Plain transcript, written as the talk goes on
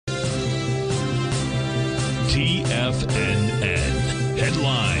TFNN.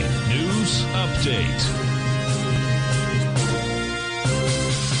 Headline News Update.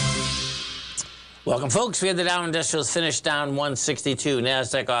 Welcome, folks. We had the Dow Industrials finish down 162.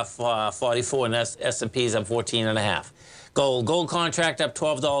 NASDAQ off 44, and S&P's up 14.5. Gold contract up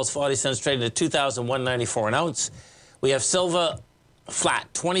 $12.40, trading at $2,194 an ounce. We have silver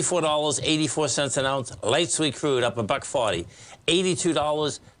flat, $24.84 an ounce. Light sweet crude up $1.40,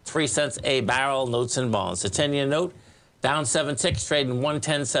 $82.03 a barrel. Notes and bonds. The 10-year note down 7 ticks, trading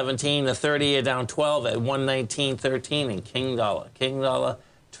 110.17. The 30-year down 12 at 119.13. And King dollar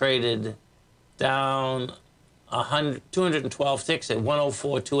traded down 212 ticks at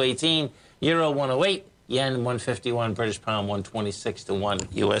 104.218. Euro 108. Yen 151, British pound 126 to 1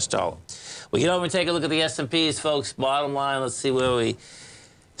 U.S. dollar. We get over and take a look at the S&Ps, folks. Bottom line, let's see where we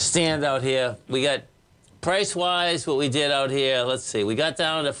stand out here. We got price-wise what we did out here. Let's see. We got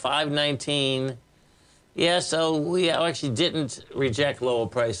down to 519. Yeah, so we actually didn't reject lower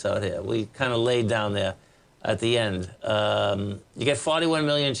price out here. We kind of laid down there at the end. You get 41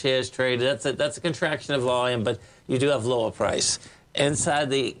 million shares traded. That's a contraction of volume, but you do have lower price. Inside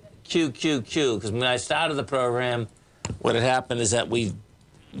the QQQ, because when I started the program, what had happened is that we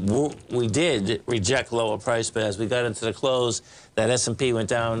did reject lower price, but as we got into the close, that S&P went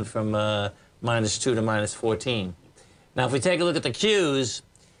down from -2 to -14. Now, if we take a look at the Qs,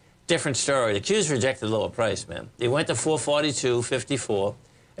 different story. The Qs rejected lower price, man. They went to 442.54.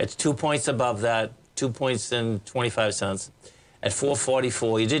 It's 2 points above that, 2 points and 25 cents. At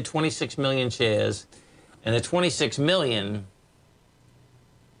 444, you did 26 million shares, and the 26 million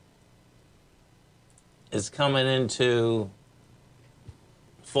is coming into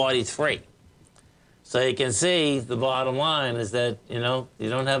 43. So you can see the bottom line is that, you know, you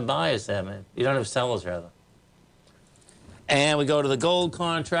don't have buyers there, man. You don't have sellers, rather. And we go to the gold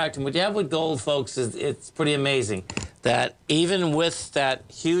contract. And what you have with gold, folks, is it's pretty amazing that even with that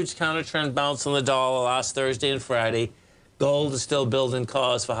huge counter-trend bounce on the dollar last Thursday and Friday, gold is still building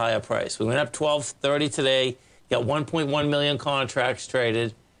cause for higher price. We went up 12.30 today. You got 1.1 million contracts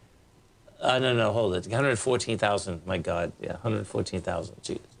traded. No, hold it. 114,000. My God. Yeah, 114,000.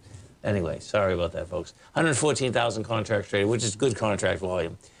 Jeez. Anyway, sorry about that, folks. 114,000 contracts traded, which is good contract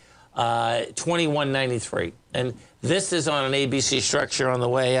volume. 21.93. And this is on an ABC structure on the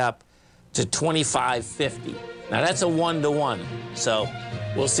way up to 25.50. Now, that's a 1-to-1. So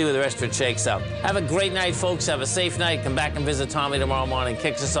we'll see where the rest of it shakes out. Have a great night, folks. Have a safe night. Come back and visit Tommy tomorrow morning.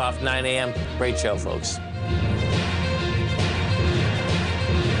 Kicks us off 9 a.m. Great show, folks.